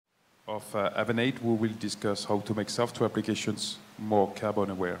of Avanade, we will discuss how to make software applications more carbon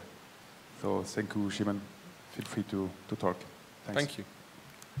aware. So thank you, Szymon. Feel free to talk. Thanks. Thank you.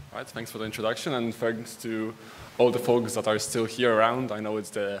 All right, thanks for the introduction, and thanks to all the folks that are still here around. I know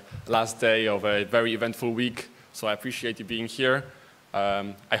it's the last day of a very eventful week, so I appreciate you being here.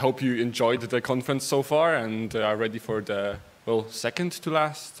 I hope you enjoyed the conference so far and are ready for the, well, second to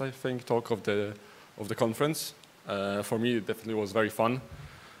last, I think, talk of the conference. For me, it definitely was very fun.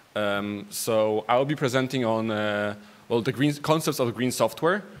 So I'll be presenting on, well, the concepts of green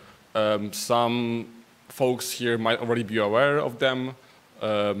software. Some folks here might already be aware of them.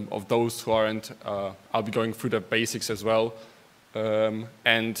 Of those who aren't, I'll be going through the basics as well.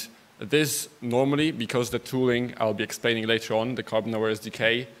 And this normally, because the tooling I'll be explaining later on, the carbon-aware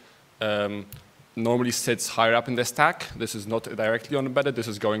SDK, normally sits higher up in the stack. This is not directly on embedded. This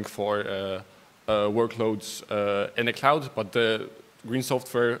is going for workloads in the cloud, but the green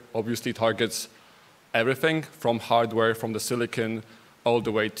software obviously targets everything from hardware, from the silicon, all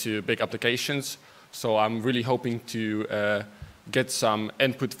the way to big applications. So I'm really hoping to get some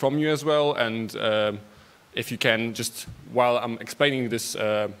input from you as well, and if you can just, while I'm explaining this,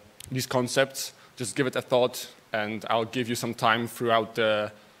 these concepts, just give it a thought, and I'll give you some time throughout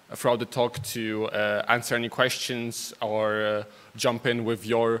the talk to answer any questions or jump in with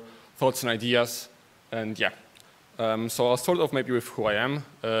your thoughts and ideas. And yeah, so I'll start off maybe with who I am.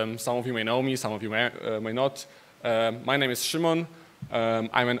 Some of you may know me, some of you may not. My name is Szymon.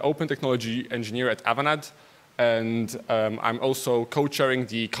 I'm an open technology engineer at Avanade, and I'm also co-chairing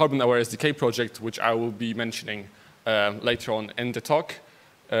the carbon-aware SDK project, which I will be mentioning later on in the talk.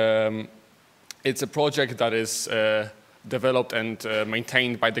 It's a project that is developed and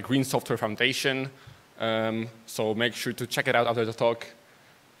maintained by the Green Software Foundation, so make sure to check it out after the talk.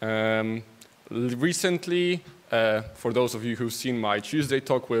 Recently, for those of you who've seen my Tuesday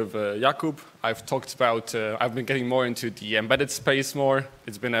talk with Jakub, I've talked about, I've been getting more into the embedded space more.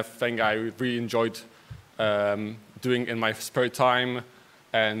 It's been a thing I really enjoyed doing in my spare time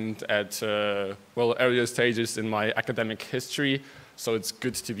and at well, earlier stages in my academic history. So it's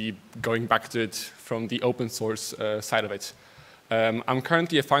good to be going back to it from the open source side of it. I'm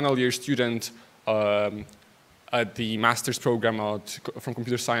currently a final year student at the master's program from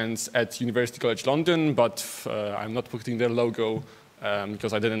computer science at University College London, but I'm not putting their logo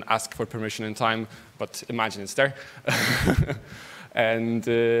because I didn't ask for permission in time, but imagine it's there. And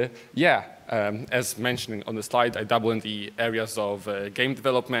yeah, as mentioned on the slide, I dabble in the areas of game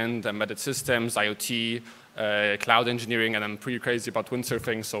development, embedded systems, IoT, cloud engineering, and I'm pretty crazy about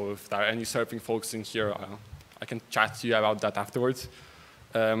windsurfing, so if there are any surfing folks in here, I can chat to you about that afterwards.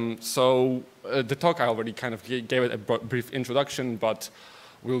 So the talk I already kind of gave it a brief introduction, but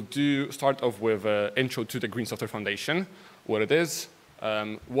we'll start off with an intro to the Green Software Foundation, what it is,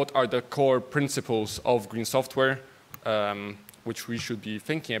 what are the core principles of green software, which we should be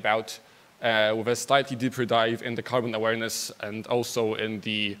thinking about, with a slightly deeper dive in the carbon awareness and also in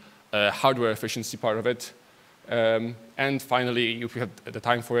the hardware efficiency part of it. And finally, if we have the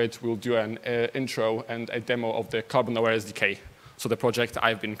time for it, we'll do an intro and a demo of the carbon-aware SDK. So the project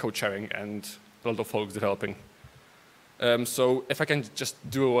I've been co-chairing and a lot of folks developing. So if I can just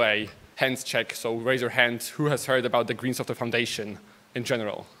do a hands check, so raise your hand, who has heard about the Green Software Foundation in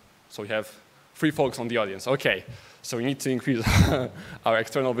general? So we have 3 folks on the audience. Okay, so we need to increase our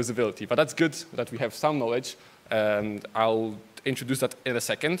external visibility, but that's good that we have some knowledge, and I'll introduce that in a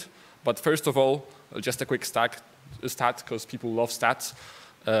second. But first of all, just a quick stat, because people love stats,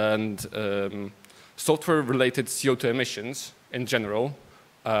 and software-related CO2 emissions in general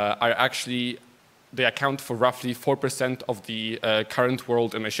are actually, they account for roughly 4% of the current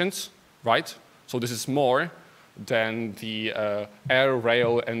world emissions, right? So this is more than the air,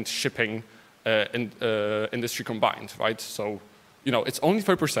 rail, and shipping industry combined, right? So, you know, it's only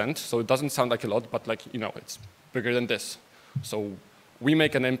 4%, so it doesn't sound like a lot, but like, you know, it's bigger than this. So we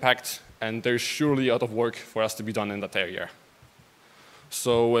make an impact, and there's surely a lot of work for us to be done in that area.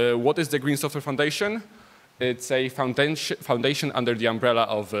 So what is the Green Software Foundation? It's a foundation under the umbrella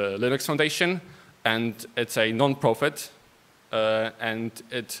of Linux Foundation, and it's a non-profit, and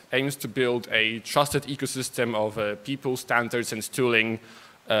it aims to build a trusted ecosystem of people, standards, and tooling,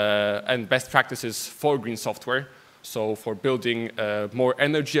 and best practices for green software. So for building more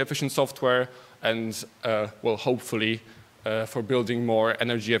energy-efficient software, and well, hopefully, for building more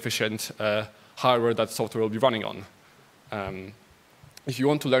energy-efficient hardware that software will be running on. If you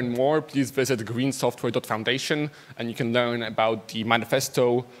want to learn more, please visit greensoftware.foundation, and you can learn about the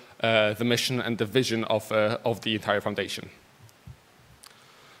manifesto, the mission, and the vision of the entire foundation.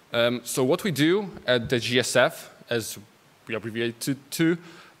 So what we do at the GSF, as we abbreviate to,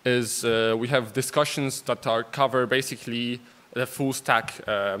 is we have discussions that cover basically the full stack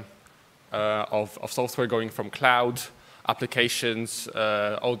of software, going from cloud applications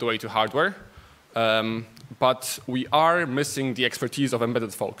all the way to hardware. But we are missing the expertise of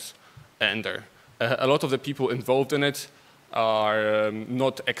embedded folks in there. A lot of the people involved in it are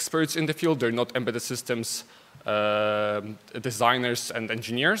not experts in the field. They're not embedded systems designers and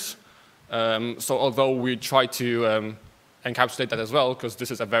engineers. So although we try to encapsulate that as well, because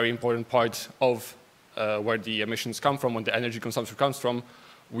this is a very important part of where the emissions come from, when the energy consumption comes from,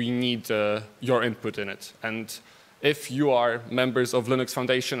 we need your input in it. And if you are members of Linux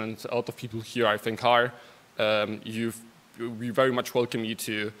Foundation, and a lot of people here I think are, we very much welcome you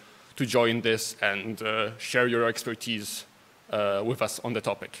to join this and share your expertise with us on the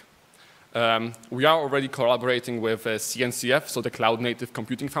topic. We are already collaborating with CNCF, so the Cloud Native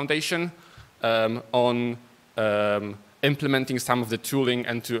Computing Foundation, on implementing some of the tooling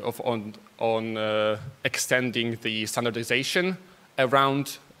and on extending the standardization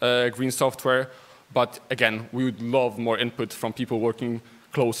around green software. But again, we would love more input from people working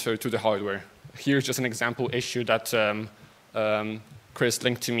closer to the hardware. Here's just an example issue that Chris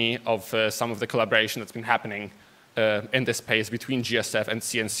linked to me of some of the collaboration that's been happening in this space between GSF and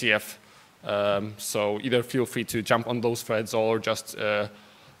CNCF. So either feel free to jump on those threads or just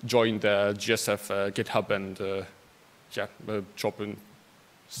join the GSF GitHub and drop in,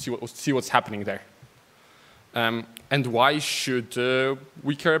 see what's happening there. And why should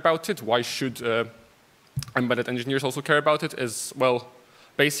we care about it? Why should embedded engineers also care about it? Is, well,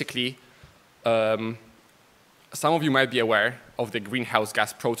 basically, some of you might be aware of the greenhouse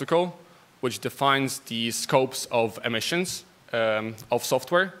gas protocol, which defines the scopes of emissions of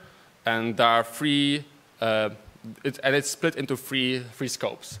software. And there are three, and it's split into three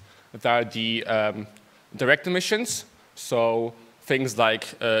scopes. There are the direct emissions, so things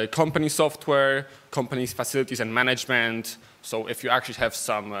like company software, company's facilities and management. So if you actually have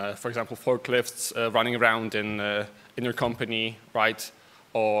some, for example, forklifts running around in your company, right?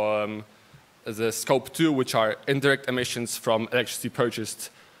 Or the scope 2, which are indirect emissions from electricity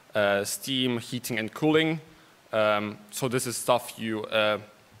purchased, steam, heating, and cooling. So this is stuff you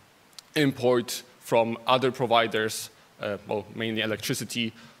import from other providers, well, mainly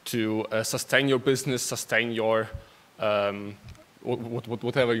electricity, to sustain your business, sustain your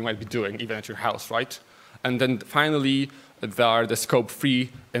whatever you might be doing, even at your house, right? And then finally, there are the scope 3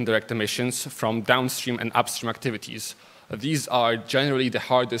 indirect emissions from downstream and upstream activities. These are generally the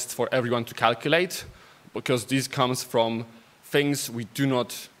hardest for everyone to calculate, because these comes from things we do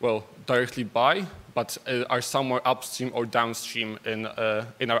not, well, directly buy, but are somewhere upstream or downstream in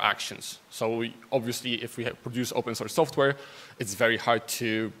our actions. So obviously, if we produce open source software, it's very hard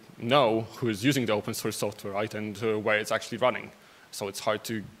to know who is using the open source software, right, and where it's actually running. So it's hard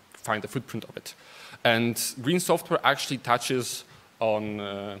to find the footprint of it. And green software actually touches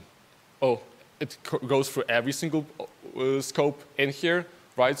on, it goes through every single scope in here,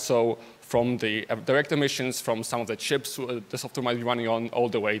 right? So from the direct emissions, from some of the chips the software might be running on, all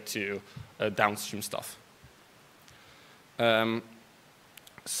the way to downstream stuff.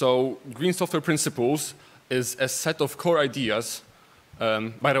 So green software principles is a set of core ideas.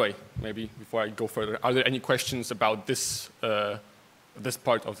 By the way, maybe before I go further, are there any questions about this this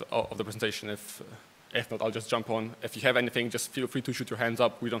part of the presentation? If not, I'll just jump on. If you have anything, just feel free to shoot your hands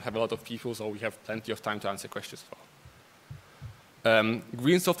up. We don't have a lot of people, so we have plenty of time to answer questions as well.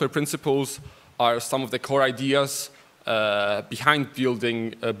 Green software principles are some of the core ideas behind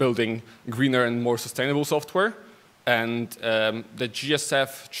building greener and more sustainable software. And the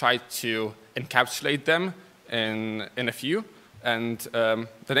GSF tried to encapsulate them in a few. And the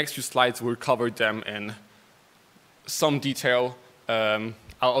next few slides will cover them in some detail. I'll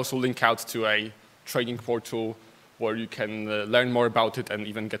also link out to a training portal where you can learn more about it and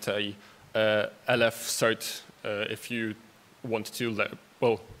even get a LF cert if you want to,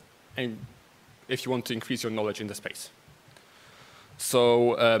 if you want to increase your knowledge in the space.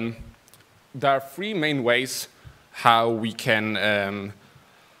 So there are three main ways how we can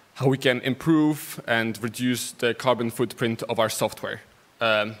improve and reduce the carbon footprint of our software.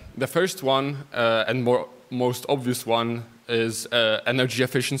 The first one and most obvious one is energy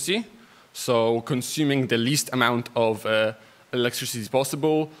efficiency. So consuming the least amount of electricity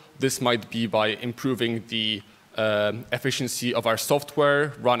possible. This might be by improving the efficiency of our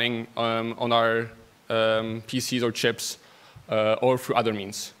software running on our PCs or chips or through other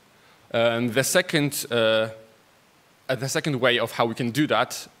means. The second way of how we can do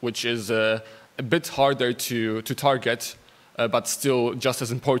that, which is a bit harder to target, but still just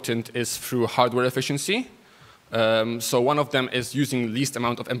as important, is through hardware efficiency. So one of them is using least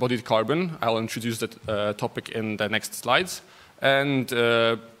amount of embodied carbon. I'll introduce that topic in the next slides. And,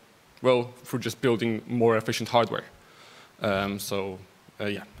 well, for just building more efficient hardware.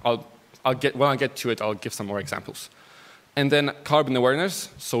 Yeah, when I get to it, I'll give some more examples. And then carbon awareness.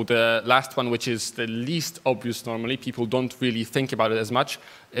 So the last one, which is the least obvious normally, people don't really think about it as much,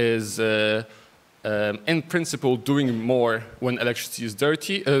 is in principle doing more when electricity is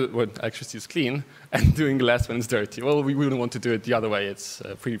dirty, when electricity is clean, and doing less when it's dirty. Well, we wouldn't want to do it the other way. It's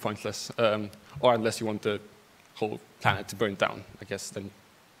pretty pointless. Or unless you want the whole planet to burn down, I guess, then you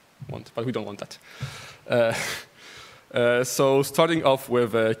want, but we don't want that. So starting off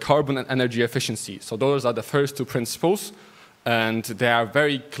with carbon and energy efficiency. So those are the first two principles, and they are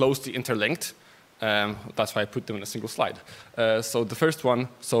very closely interlinked. That's why I put them in a single slide. So the first one,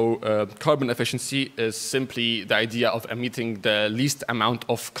 carbon efficiency is simply the idea of emitting the least amount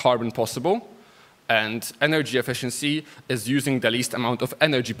of carbon possible, and energy efficiency is using the least amount of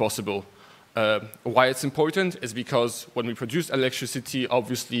energy possible. Why it's important is because when we produce electricity,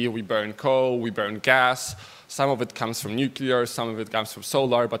 obviously we burn coal, we burn gas. Some of it comes from nuclear, some of it comes from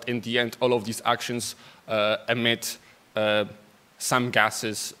solar, but in the end, all of these actions emit some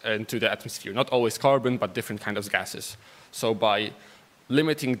gases into the atmosphere. Not always carbon, but different kinds of gases. So by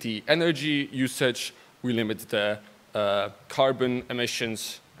limiting the energy usage, we limit the carbon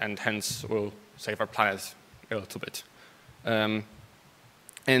emissions, and hence we'll save our planet a little bit.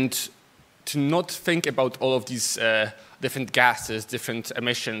 And to not think about all of these different gases, different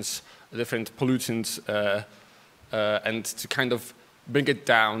emissions, different pollutants, and to kind of bring it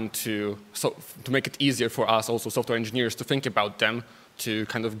down to make it easier for us, also software engineers, to think about them, to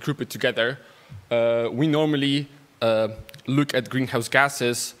kind of group it together, we normally look at greenhouse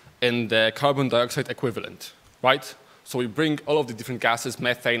gases in the carbon dioxide equivalent, right? So we bring all of the different gases,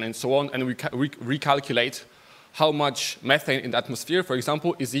 methane and so on, and we recalculate how much methane in the atmosphere, for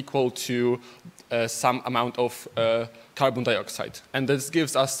example, is equal to some amount of carbon dioxide. And this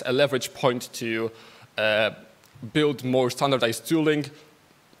gives us a leverage point to build more standardized tooling,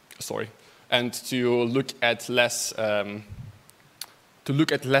 and to look at less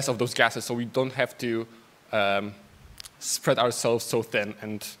of those gases, so we don't have to spread ourselves so thin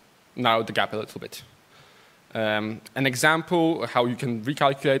and narrow the gap a little bit. An example how you can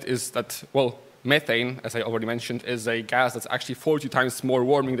recalculate is that, well, methane, as I already mentioned, is a gas that's actually 40 times more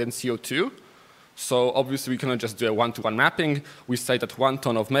warming than CO2. So obviously we cannot just do a one-to-one mapping. We say that 1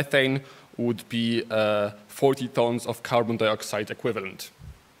 ton of methane would be 40 tons of carbon dioxide equivalent.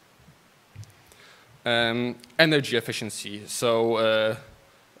 Energy efficiency. So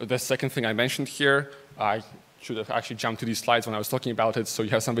the second thing I mentioned here, I should have actually jumped to these slides when I was talking about it, so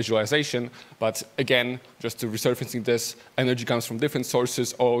you have some visualization. But again, just to resurfacing this, energy comes from different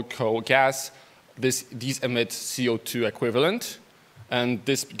sources, oil, coal, gas. These emit CO2 equivalent, and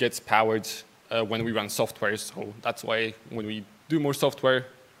this gets powered when we run software. So that's why when we do more software,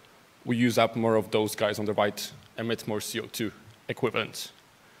 we use up more of those guys on the right, emit more CO2 equivalent.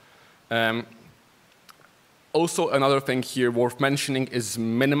 Also, another thing here worth mentioning is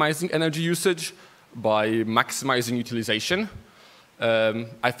minimizing energy usage by maximizing utilization.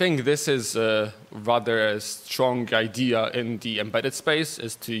 I think this is rather a strong idea in the embedded space,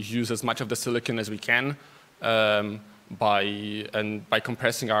 is to use as much of the silicon as we can by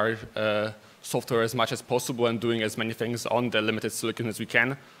compressing our software as much as possible and doing as many things on the limited silicon as we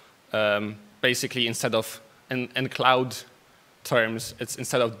can. Basically, instead of, in cloud terms, it's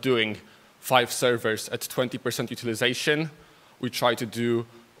instead of doing 5 servers at 20% utilization, we try to do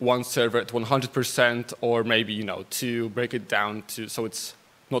 1 server at 100%, or maybe, to break it down to, so it's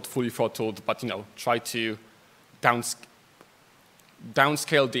not fully throttled, but, try to downscale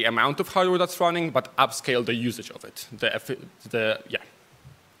the amount of hardware that's running, but upscale the usage of it,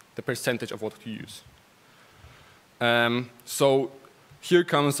 the percentage of what you use. So here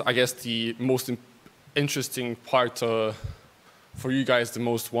comes, I guess, the most interesting part for you guys, the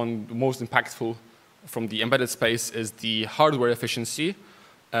most impactful from the embedded space is the hardware efficiency.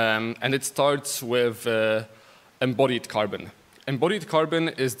 And it starts with embodied carbon. Embodied carbon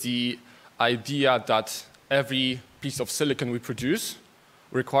is the idea that every piece of silicon we produce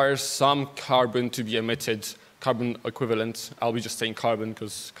requires some carbon to be emitted, carbon equivalent. I'll be just saying carbon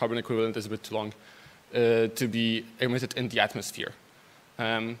because carbon equivalent is a bit too long, to be emitted in the atmosphere.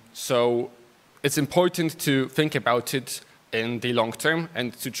 So it's important to think about it in the long term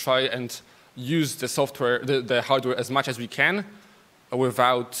and to try and use the software, the hardware as much as we can, with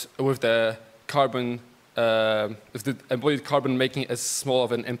the embodied carbon making as small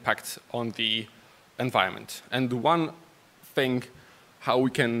of an impact on the environment. And one thing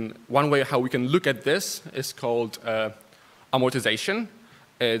one way how we can look at this is called amortization.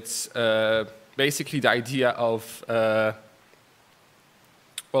 It's basically the idea of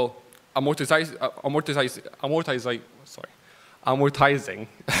amortizing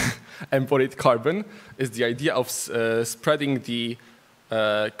embodied carbon is the idea of spreading the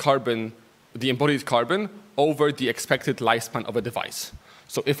embodied carbon over the expected lifespan of a device.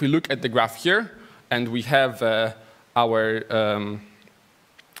 So if we look at the graph here, and we have our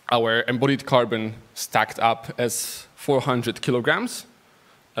embodied carbon stacked up as 400 kilograms,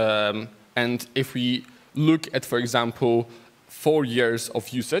 and if we look at, for example, 4 years of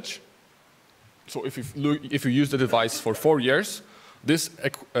usage, so if you use the device for 4 years, this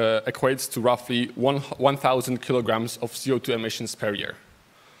equates to roughly 1,000 kilograms of CO2 emissions per year.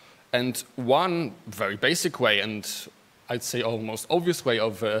 And one very basic way, and I'd say almost obvious way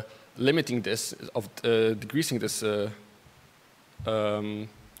of limiting this, of decreasing this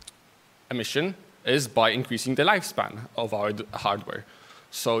emission, is by increasing the lifespan of our hardware.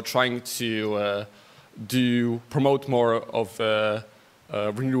 So trying to promote more of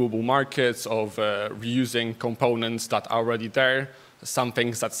renewable markets, of reusing components that are already there. Some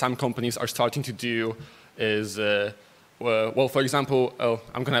things that some companies are starting to do is, well, for example,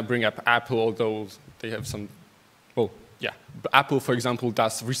 I'm going to bring up Apple, although they have some, well, yeah. Apple, for example,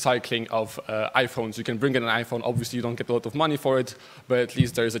 does recycling of iPhones. You can bring in an iPhone. Obviously, you don't get a lot of money for it, but at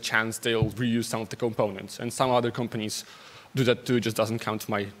least there is a chance they'll reuse some of the components. And some other companies do that too, just doesn't come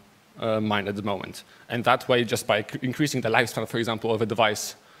to my mind at the moment. And that way, just by increasing the lifespan, for example, of a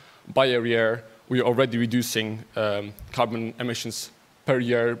device by a year, we're already reducing carbon emissions per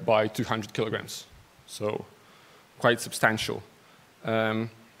year by 200 kilograms. So quite substantial.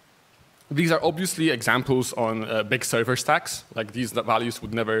 These are obviously examples on big server stacks. Like these values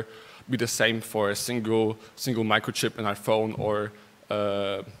would never be the same for a single microchip in our phone or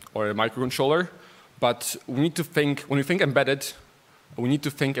a microcontroller. But we need to think, when we think embedded, we need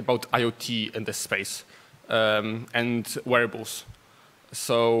to think about IoT in this space and wearables,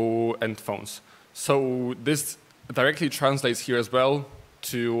 and phones. So this directly translates here as well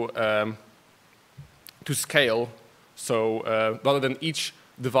to scale. So rather than each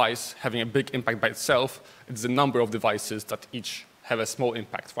device having a big impact by itself, it's the number of devices that each have a small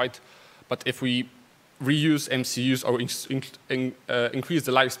impact, right? But if we reuse MCUs or increase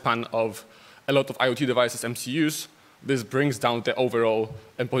the lifespan of a lot of IoT devices, MCUs, this brings down the overall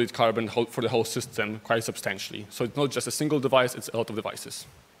embodied carbon for the whole system quite substantially. So it's not just a single device, it's a lot of devices.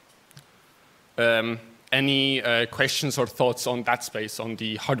 Any questions or thoughts on that space, on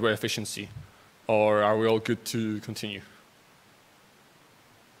the hardware efficiency? Or are we all good to continue?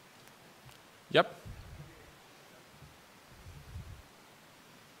 Yep.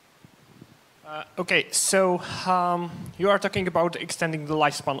 Okay, so you are talking about extending the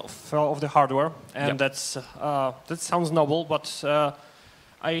lifespan of the hardware, and yep. that sounds noble, but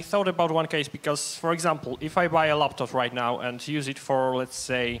I thought about one case because, for example, if I buy a laptop right now and use it for, let's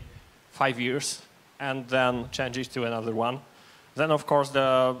say, 5 years, and then change it to another one, then of course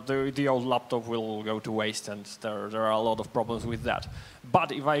the old laptop will go to waste, and there are a lot of problems with that.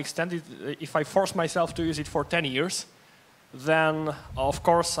 But if I extend it, if I force myself to use it for 10 years, then of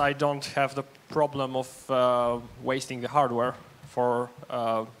course I don't have the problem of wasting the hardware for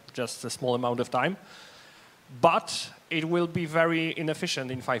just a small amount of time. But it will be very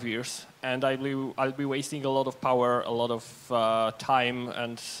inefficient in 5 years, and I'll be wasting a lot of power, a lot of time,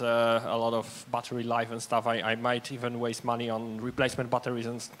 and a lot of battery life and stuff. I might even waste money on replacement batteries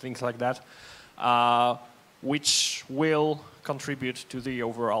and things like that, which will contribute to the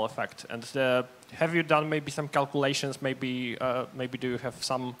overall effect. And have you done maybe some calculations? Maybe do you have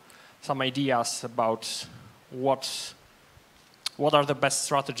some ideas about what are the best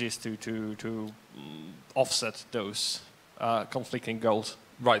strategies to offset those conflicting goals?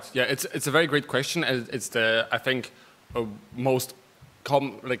 Right. Yeah, it's a very great question. It's I think most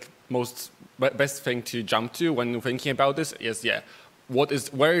best thing to jump to when thinking about this is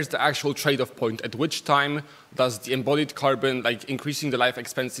where is the actual trade-off point? At which time does the embodied carbon, like increasing the life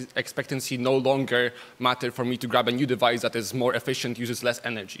expectancy, no longer matter for me to grab a new device that is more efficient, uses less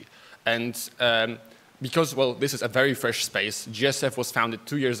energy? And because, well, this is a very fresh space, GSF was founded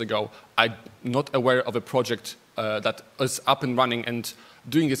 2 years ago. I'm not aware of a project that is up and running and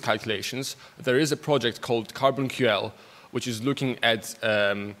doing these calculations. There is a project called CarbonQL, which is looking at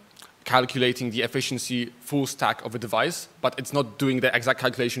calculating the efficiency full stack of a device, but it's not doing the exact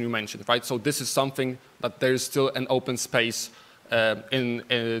calculation you mentioned, right? So this is something that there is still an open space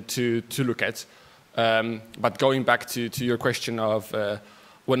to look at. But going back to your question of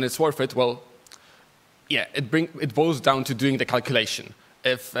when it's worth it, well, yeah, it boils down to doing the calculation.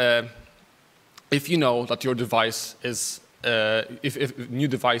 If you know that your device is, if new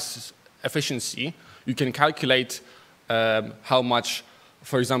device efficiency, you can calculate how much,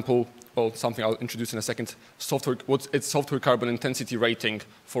 for example, well, something I'll introduce in a second, what's its software carbon intensity rating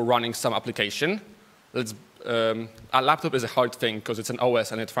for running some application. A laptop is a hard thing because it's an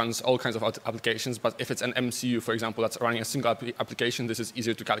OS and it runs all kinds of applications, but if it's an MCU, for example, that's running a single application, this is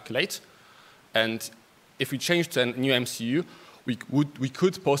easier to calculate. And if we change to a new MCU, we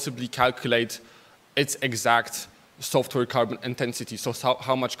could possibly calculate its exact software carbon intensity, so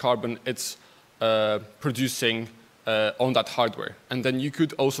how much carbon it's producing on that hardware. And then you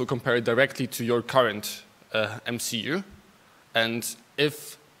could also compare it directly to your current MCU. And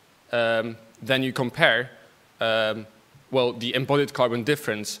if then you compare, well, the embodied carbon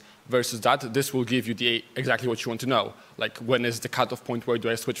difference versus that, this will give you exactly what you want to know. Like, when is the cutoff point, where do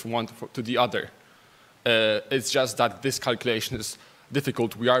I switch from one to the other? It's just that this calculation is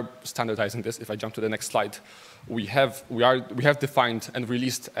difficult. We are standardizing this. If I jump to the next slide, we have defined and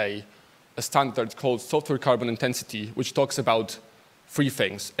released a standard called software carbon intensity, which talks about three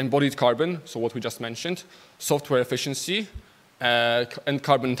things: embodied carbon, so what we just mentioned, software efficiency, and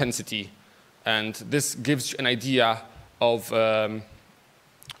carbon intensity. And this gives you an idea of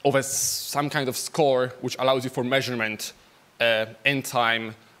some kind of score which allows you for measurement in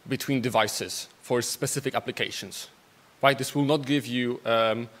time between devices for specific applications. Right? This will not give you,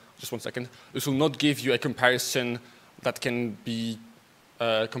 just 1 second, this will not give you a comparison that can be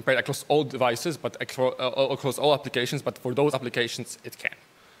compared across all devices, but across all applications, but for those applications it can.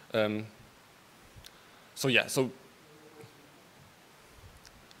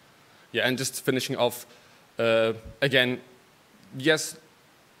 Yeah, and just finishing off, again, yes,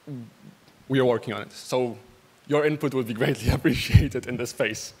 we are working on it. So your input would be greatly appreciated in this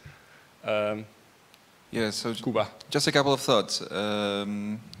phase. Yeah, so Kuba. Just a couple of thoughts.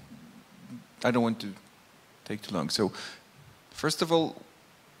 I don't want to take too long. So first of all,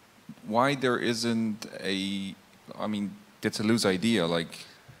 why there isn't I mean, that's a loose idea. Like,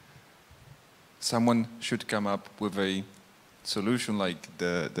 someone should come up with a solution like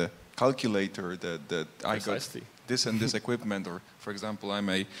the calculator that I got this and this equipment, or for example, I'm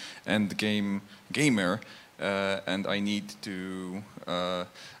a end game gamer and I need to,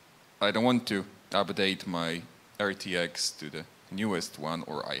 I don't want to update my RTX to the newest one,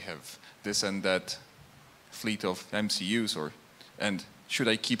 or I have this and that fleet of MCUs, and should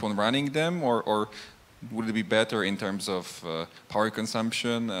I keep on running them, or would it be better in terms of power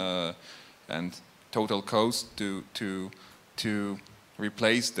consumption and total cost to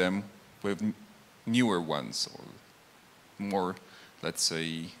replace them with newer ones, or more, let's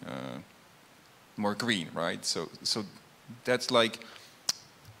say, more green, right? So that's like,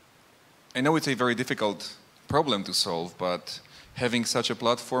 I know it's a very difficult problem to solve, but having such a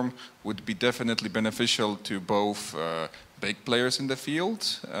platform would be definitely beneficial to both big players in the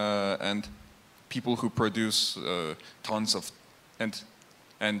field and people who produce tons of,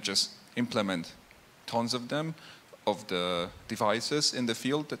 and just implement tons of them, of the devices in the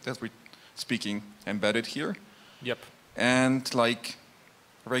field that we're speaking embedded here. Yep. And like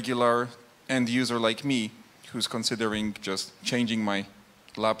regular end user like me, who's considering just changing my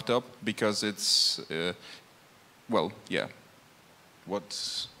laptop because it's, well, yeah,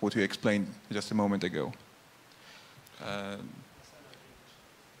 what you explained just a moment ago.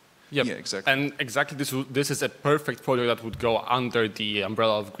 Yep. Yeah, exactly. And exactly this is a perfect project that would go under the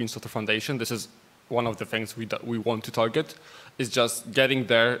umbrella of Green Software Foundation. This is one of the things we want to target. Is just getting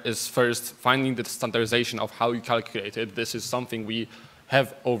there is first finding the standardization of how you calculate it. This is something we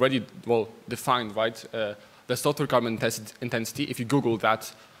have already, well, defined, right? The software carbon intensity, if you Google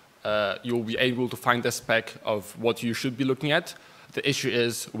that, you'll be able to find the spec of what you should be looking at. The issue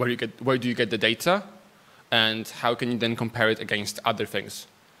is where do you get the data, and how can you then compare it against other things?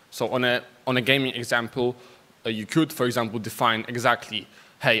 So on a gaming example, you could, for example, define exactly,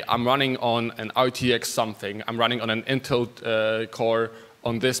 hey, I'm running on an RTX something, I'm running on an Intel core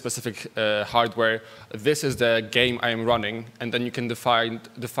on this specific hardware, this is the game I am running, and then you can define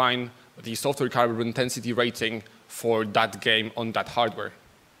the software carbon intensity rating for that game on that hardware.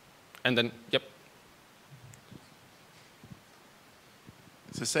 And then, yep.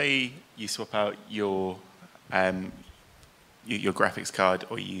 So say you swap out your graphics card,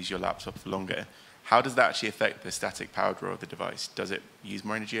 or you use your laptop for longer. How does that actually affect the static power draw of the device? Does it use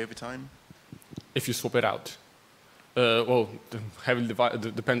more energy over time? If you swap it out. Well, heavily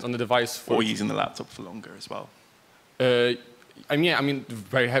depends on the device. Or using the laptop for longer as well? I mean,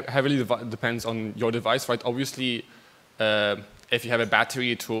 very heavily depends on your device, right? Obviously, if you have a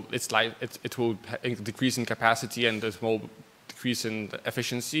battery, it will decrease in capacity and it will decrease in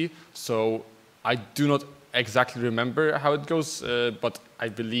efficiency. So I do not exactly remember how it goes, but I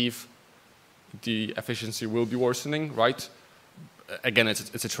believe the efficiency will be worsening, right? Again,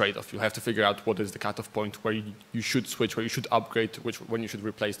 it's a trade-off. You have to figure out what is the cutoff point where you should switch, where you should upgrade, when you should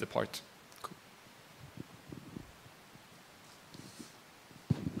replace the part.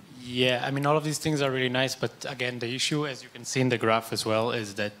 Yeah, I mean, all of these things are really nice, but again, the issue, as you can see in the graph as well,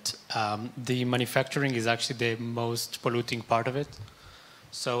 is that the manufacturing is actually the most polluting part of it.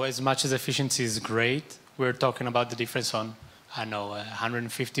 So as much as efficiency is great, we're talking about the difference on, I don't know,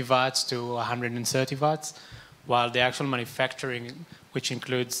 150 watts to 130 watts, while the actual manufacturing, which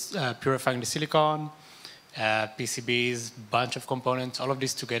includes purifying the silicon, PCBs, bunch of components, all of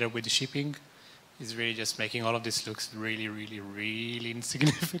this together with the shipping, is really just making all of this looks really, really, really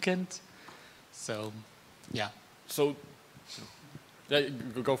insignificant. So, yeah. So, yeah,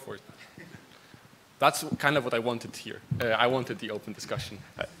 go for it. That's kind of what I wanted here. I wanted the open discussion.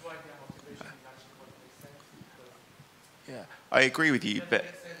 Yeah, I agree with you, but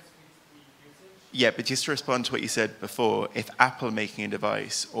yeah, but just to respond to what you said before, if Apple are making a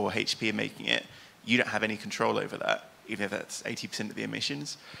device or HP are making it, you don't have any control over that, even if that's 80% of the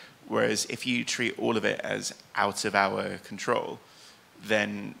emissions. Whereas if you treat all of it as out of our control,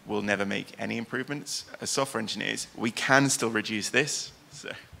 then we'll never make any improvements. As software engineers, we can still reduce this.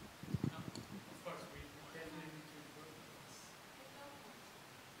 So.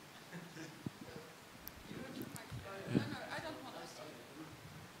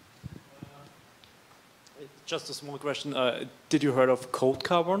 Just a small question. Did you heard of code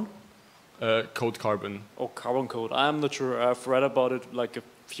carbon? Code carbon. Or carbon code? I'm not sure. I've read about it like a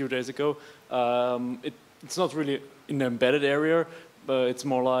few days ago. It's not really in the embedded area, but it's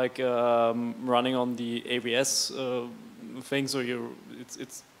more like running on the AWS thing. So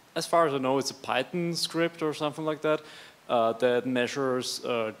it's as far as I know, it's a Python script or something like that that measures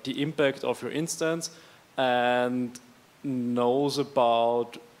the impact of your instance and knows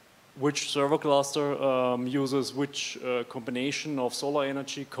about which server cluster uses which combination of solar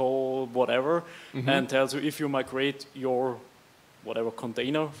energy, coal, whatever, and tells you if you migrate your whatever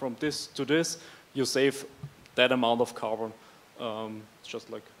container from this to this, you save that amount of carbon. It's just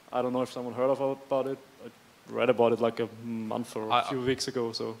like, I don't know if someone heard about it. I read about it like a month or a few weeks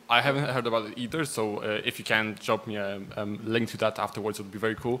ago. So I haven't heard about it either, so if you can drop me a link to that afterwards, it would be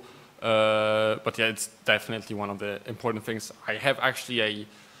very cool. But yeah, it's definitely one of the important things. I have actually a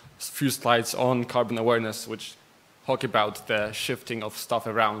few slides on carbon awareness, which talk about the shifting of stuff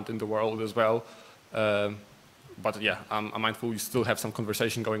around in the world as well. But yeah, I'm mindful we still have some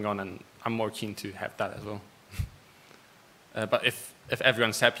conversation going on, and I'm more keen to have that as well. But if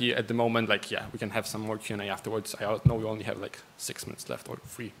everyone's happy at the moment, like, yeah, we can have some more Q&A afterwards. I know we only have like 6 minutes left, or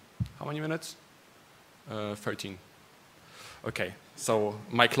 3. How many minutes? 13. Okay, so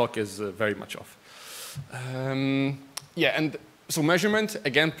my clock is very much off. Yeah, and so measurement,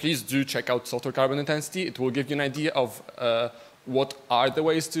 again, please do check out software carbon intensity. It will give you an idea of what are the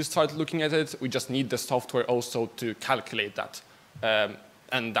ways to start looking at it. We just need the software also to calculate that.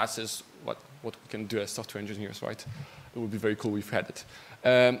 And that is what we can do as software engineers, right? It would be very cool if we had it.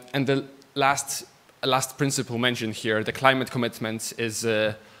 And the last principle mentioned here, the climate commitments, is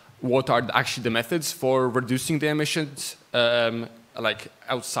what are actually the methods for reducing the emissions, like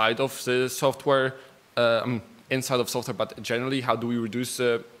outside of the software, inside of software, but generally, how do we reduce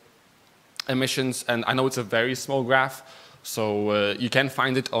emissions? And I know it's a very small graph, so you can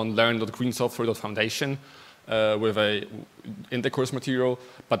find it on learn.greensoftware.foundation in the course material.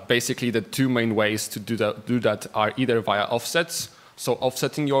 But basically, the two main ways to do that are either via offsets, so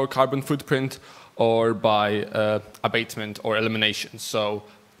offsetting your carbon footprint, or by abatement or elimination, so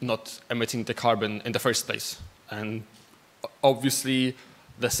not emitting the carbon in the first place. And obviously,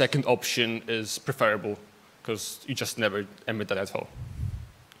 the second option is preferable, because you just never emit that at all.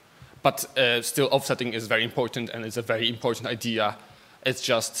 But still, offsetting is very important, and it's a very important idea. It's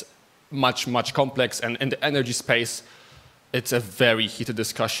just much, much complex, and in the energy space, it's a very heated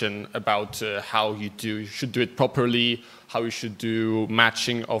discussion about how you should do it properly, how you should do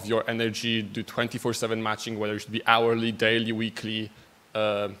matching of your energy, do 24/7 matching, whether it should be hourly, daily, weekly,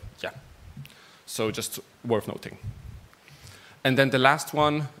 yeah. So just worth noting. And then the last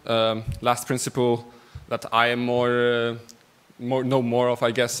one, last principle that I am know more of,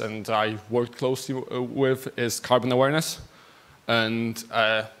 I guess, and I worked closely with, is carbon awareness. And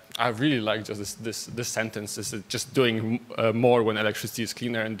I really like just this sentence, is just doing more when electricity is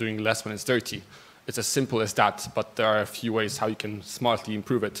cleaner and doing less when it's dirty. It's as simple as that, but there are a few ways how you can smartly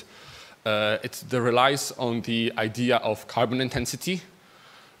improve it. it relies on the idea of carbon intensity.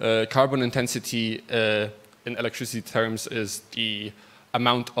 Carbon intensity in electricity terms is the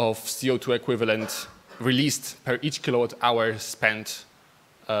amount of CO2 equivalent released per each kilowatt hour spent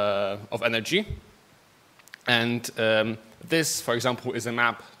of energy. And this, for example, is a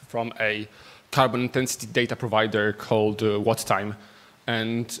map from a carbon intensity data provider called WattTime.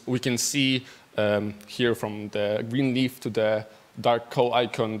 And we can see here from the green leaf to the dark coal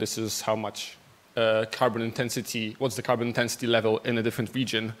icon, this is how much carbon intensity, what's the carbon intensity level in a different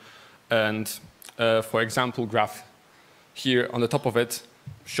region. And for example, graph here on the top of it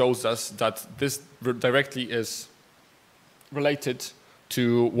shows us that this directly is related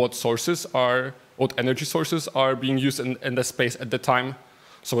to what energy sources are being used in the space at the time.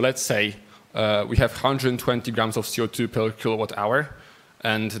 So let's say we have 120 grams of CO2 per kilowatt hour,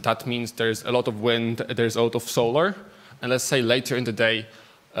 and that means there's a lot of wind, there's a lot of solar, and let's say later in the day,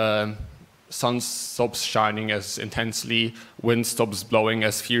 sun stops shining as intensely, wind stops blowing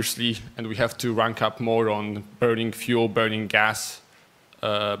as fiercely, and we have to rank up more on burning fuel, burning gas,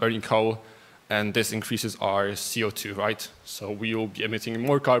 burning coal, and this increases our CO2, right? So we will be emitting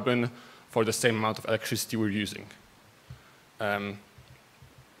more carbon for the same amount of electricity we're using.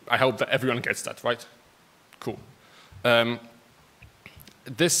 I hope that everyone gets that, right? Cool.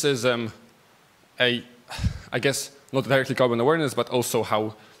 This is I guess, not directly carbon awareness, but also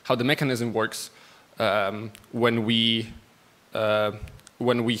how the mechanism works when we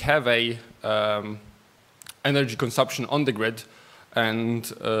have a energy consumption on the grid, and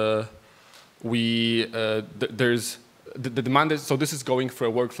there's the demand is, so this is going for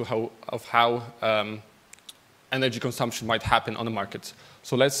a workflow of how energy consumption might happen on the market.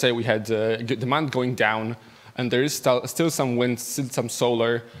 So let's say we had demand going down, and there is still some wind, still some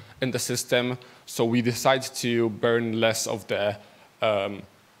solar in the system, so we decide to burn less of the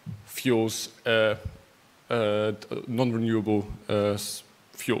fuels, non-renewable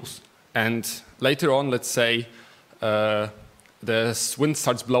fuels. And later on, let's say the wind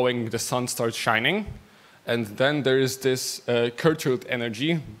starts blowing, the sun starts shining, and then there is this curtailed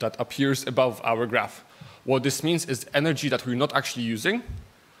energy that appears above our graph. What this means is energy that we're not actually using,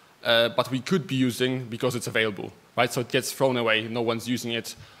 but we could be using because it's available, right? So it gets thrown away, no one's using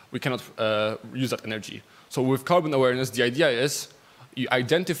it, we cannot use that energy. So with carbon awareness, the idea is you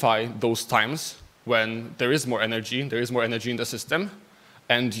identify those times when there is more energy in the system,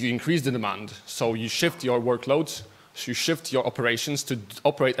 and you increase the demand. So you shift your workloads, you shift your operations to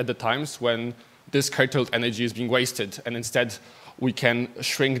operate at the times when this curtailed energy is being wasted, and instead we can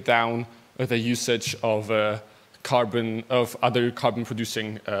shrink down the usage of other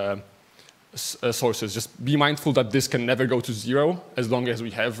carbon-producing sources. Just be mindful that this can never go to zero as long as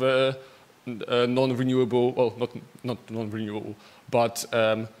we have non-renewable, well, not non-renewable, but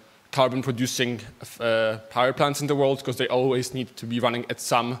carbon-producing power plants in the world, because they always need to be running at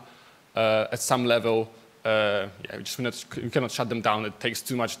some level. Yeah, we cannot shut them down. It takes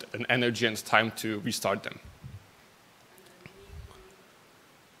too much energy and time to restart them.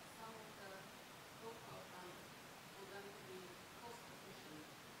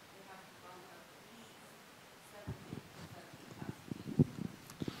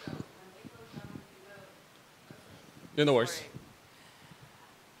 Yeah, no worries.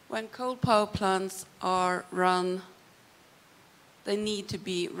 When coal power plants are run, they need to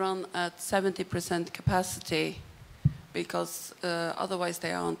be run at 70% capacity, because otherwise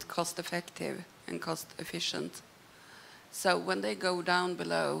they aren't cost effective and cost efficient. So when they go down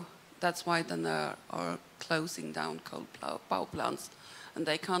below, that's why then they are closing down coal power plants, and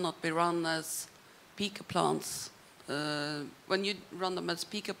they cannot be run as peaker plants. When you run them as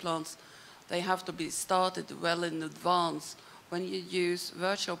peaker plants, they have to be started well in advance. When you use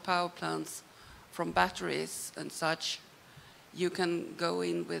virtual power plants from batteries and such, you can go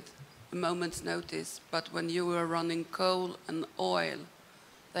in with a moment's notice, but when you are running coal and oil,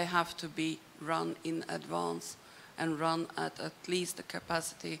 they have to be run in advance and run at least a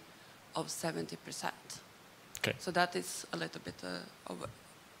capacity of 70%. Okay. So that is a little bit of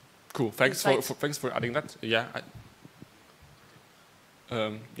cool. Thanks for adding that. Yeah.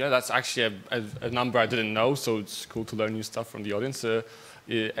 Yeah, that's actually a number I didn't know, so it's cool to learn new stuff from the audience.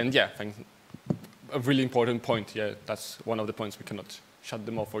 And yeah, a really important point. Yeah, that's one of the points. We cannot shut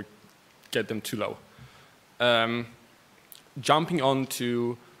them off or get them too low. Jumping on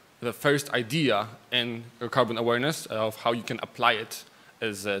to the first idea in carbon awareness of how you can apply it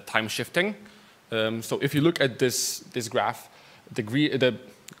is time shifting. So if you look at this graph, the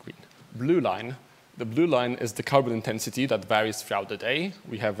blue line is the carbon intensity that varies throughout the day.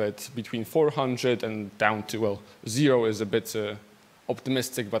 We have it between 400 and down to, well, 0 is a bit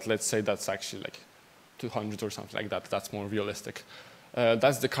optimistic, but let's say that's actually like 200 or something like that. That's more realistic.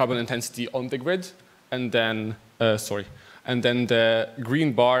 That's the carbon intensity on the grid. And then, and then the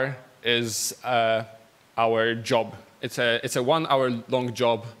green bar is our job. It's a 1 hour long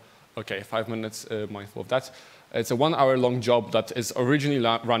job. Okay, 5 minutes, mindful of that. It's a 1 hour long job that is originally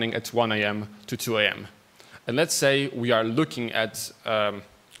running at 1 a.m. to 2 a.m. And let's say we are looking at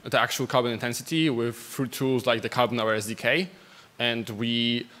the actual carbon intensity through tools like the Carbon Hour SDK, and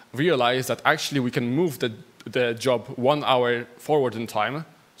we realize that actually we can move the job 1 hour forward in time,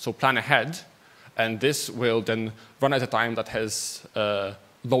 so plan ahead, and this will then run at a time that has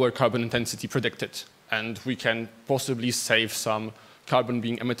lower carbon intensity predicted, and we can possibly save some carbon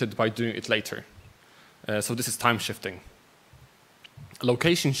being emitted by doing it later. So this is time shifting.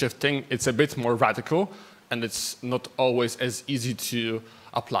 Location shifting, it's a bit more radical, and it's not always as easy to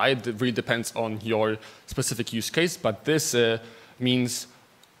apply. It really depends on your specific use case, but this means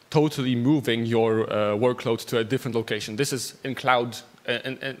totally moving your workload to a different location. This is in cloud.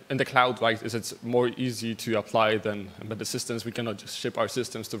 In the cloud, right, it's more easy to apply than embedded systems. We cannot just ship our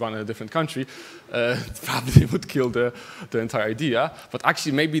systems to run in a different country. Probably would kill the entire idea. But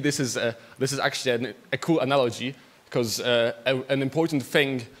actually, maybe this is actually a cool analogy, because an important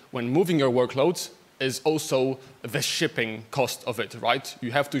thing when moving your workloads is also the shipping cost of it, right?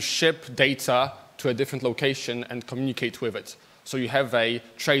 You have to ship data to a different location and communicate with it. So you have a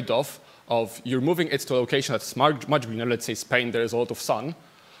trade-off of you're moving it to a location that's much greener. Let's say Spain, there is a lot of sun.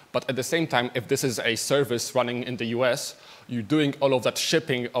 But at the same time, if this is a service running in the US, you're doing all of that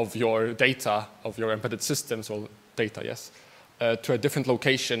shipping of your data, of your embedded systems, or data, yes, to a different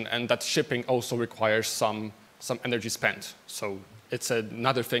location. And that shipping also requires some energy spent. So it's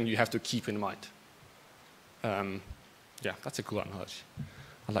another thing you have to keep in mind. Yeah, that's a cool analogy.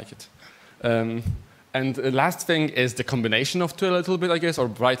 I like it. And the last thing is the combination of two a little bit, I guess, or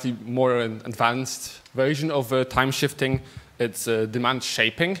brightly more an advanced version of time shifting. It's demand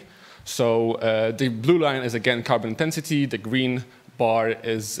shaping. So the blue line is, again, carbon intensity. The green bar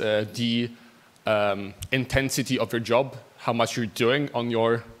is the intensity of your job, how much you're doing on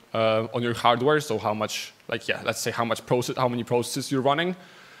your hardware. So how much, like, yeah, let's say how many processes you're running.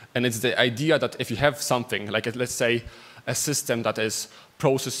 And it's the idea that if you have something, like let's say a system that is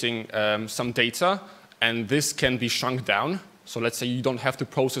processing some data, and this can be shrunk down. So let's say you don't have to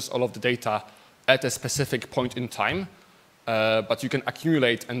process all of the data at a specific point in time, but you can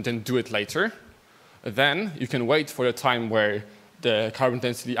accumulate and then do it later. Then you can wait for a time where the carbon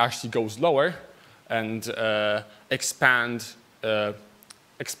density actually goes lower and expand,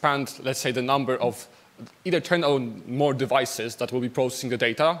 let's say, the number of, either turn on more devices that will be processing the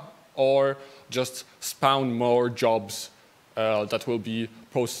data, or just spawn more jobs that will be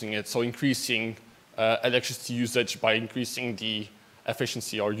processing it. So increasing electricity usage by increasing the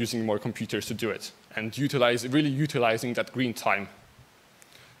efficiency, or using more computers to do it, and really utilizing that green time.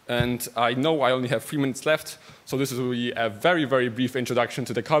 And I know I only have 3 minutes left, so this will be a very, very brief introduction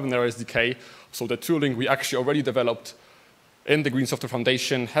to the Carbon Hour SDK. So the tooling we actually already developed in the Green Software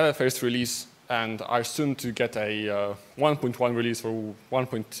Foundation, have a first release, and are soon to get a 1.1 release. For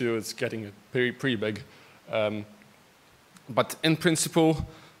 1.2, it's getting pretty big. But in principle,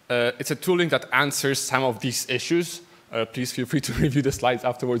 it's a tooling that answers some of these issues. Please feel free to review the slides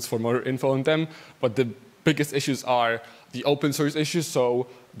afterwards for more info on them. But the biggest issues are the open source issues. So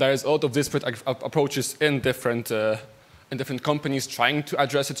there's a lot of disparate approaches in different companies trying to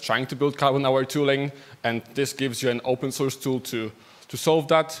address it, trying to build Carbon Hour tooling. And this gives you an open source tool to solve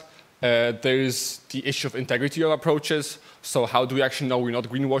that. There is the issue of integrity of approaches. So how do we actually know we're not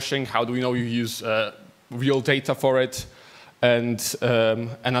greenwashing? How do we know you use real data for it? And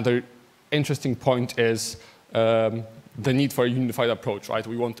another interesting point is the need for a unified approach, right?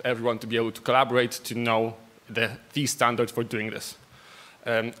 We want everyone to be able to collaborate, to know the standards for doing this.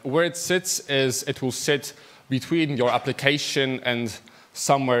 Where it sits is it will sit between your application and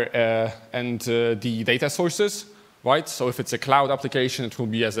somewhere and the data sources, right? So if it's a cloud application, it will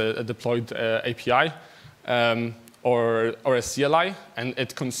be as a deployed API or a CLI, and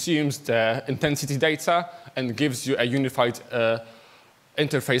it consumes the intensity data and gives you a unified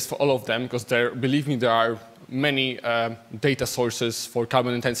interface for all of them, because believe me, there are many data sources for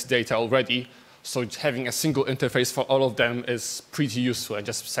carbon intensity data already. So having a single interface for all of them is pretty useful, and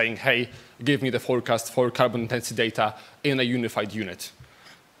just saying, hey, give me the forecast for carbon intensity data in a unified unit.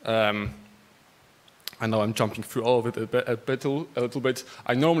 I know I'm jumping through all of it a little bit.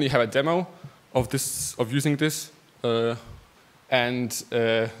 I normally have a demo of using this. And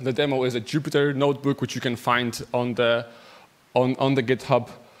the demo is a Jupyter notebook, which you can find on the GitHub.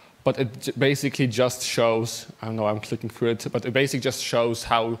 but it basically just shows, I don't know, I'm clicking through it, but it basically just shows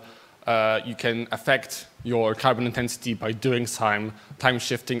how you can affect your carbon intensity by doing time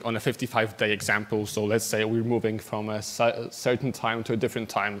shifting on a 55-day example. So let's say we're moving from a certain time to a different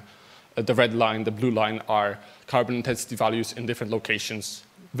time. The red line, the blue line are carbon intensity values in different locations.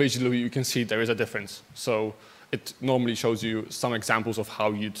 Visually, you can see there is a difference. So it normally shows you some examples of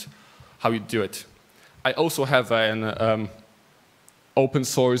how you'd do it. I also have an open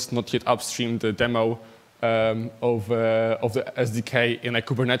source, not yet upstreamed demo of the SDK in a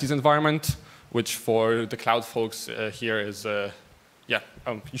Kubernetes environment, which for the cloud folks here is, you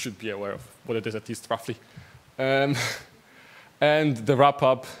should be aware of what it is, at least roughly. And the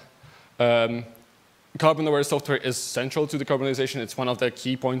wrap-up, carbon-aware software is central to decarbonization. It's one of the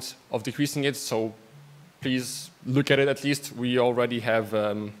key points of decreasing it, so please look at it at least. We already have,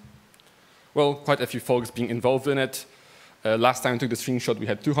 quite a few folks being involved in it. Last time I took the screenshot, we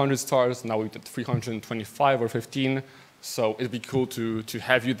had 200 stars. Now we did 325 or 15. So it'd be cool to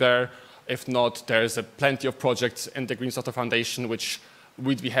have you there. If not, there's plenty of projects in the Green Software Foundation, which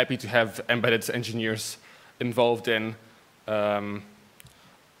we'd be happy to have embedded engineers involved in. We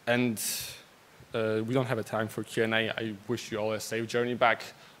don't have a time for Q&A. I wish you all a safe journey back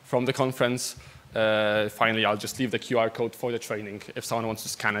from the conference. Finally, I'll just leave the QR code for the training if someone wants to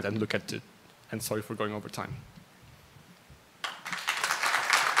scan it and look at it. And sorry for going over time.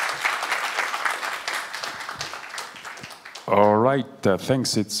 All right,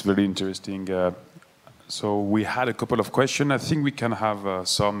 thanks. It's very interesting. So we had a couple of questions. I think we can have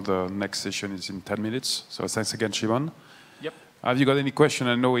some. The next session is in 10 minutes. So thanks again, Szymon. Yep. Have you got any question?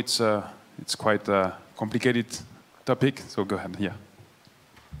 I know it's quite a complicated topic, so go ahead. Yeah.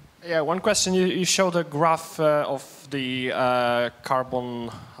 Yeah, one question. You showed a graph of the carbon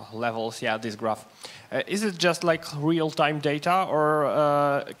levels. Yeah, this graph. Is it just like real-time data,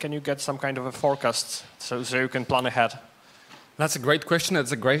 or can you get some kind of a forecast so you can plan ahead? That's a great question.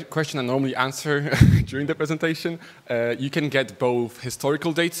 That's a great question I normally answer during the presentation. You can get both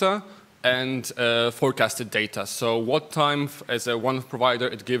historical data and forecasted data. So what time, as one provider,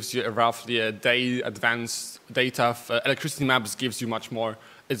 it gives you roughly a day advance data. Electricity Maps gives you much more.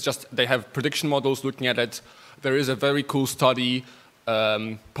 It's just they have prediction models looking at it. There is a very cool study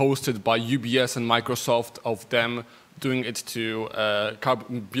posted by UBS and Microsoft of them doing it to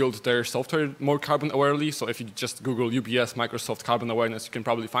build their software more carbon awarely. So if you just Google UBS, Microsoft carbon awareness, you can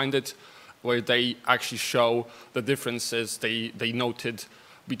probably find it, where they actually show the differences they noted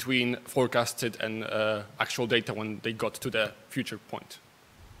between forecasted and actual data when they got to the future point.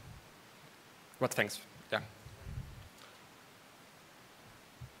 But thanks. Yeah.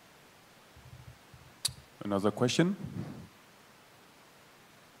 Another question?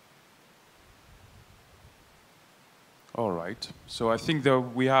 All right. So I think that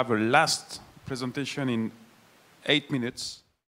we have a last presentation in 8 minutes.